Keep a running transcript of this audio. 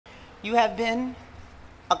You have been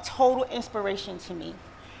a total inspiration to me.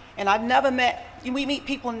 And I've never met, we meet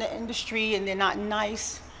people in the industry and they're not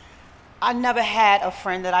nice. I never had a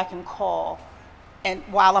friend that I can call and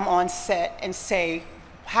while I'm on set and say,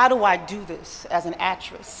 how do I do this as an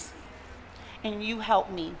actress? And you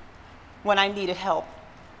helped me when I needed help.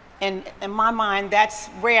 And in my mind, that's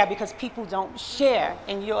rare because people don't share,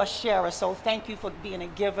 and you're a sharer. So thank you for being a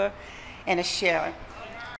giver and a sharer.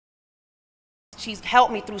 She's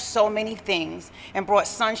helped me through so many things and brought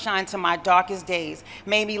sunshine to my darkest days,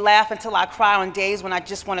 made me laugh until I cry on days when I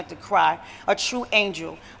just wanted to cry. A true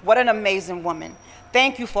angel. What an amazing woman.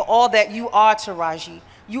 Thank you for all that you are, Taraji.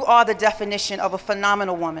 You are the definition of a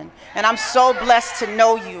phenomenal woman, and I'm so blessed to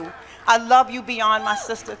know you. I love you beyond my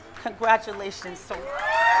sister. Congratulations. So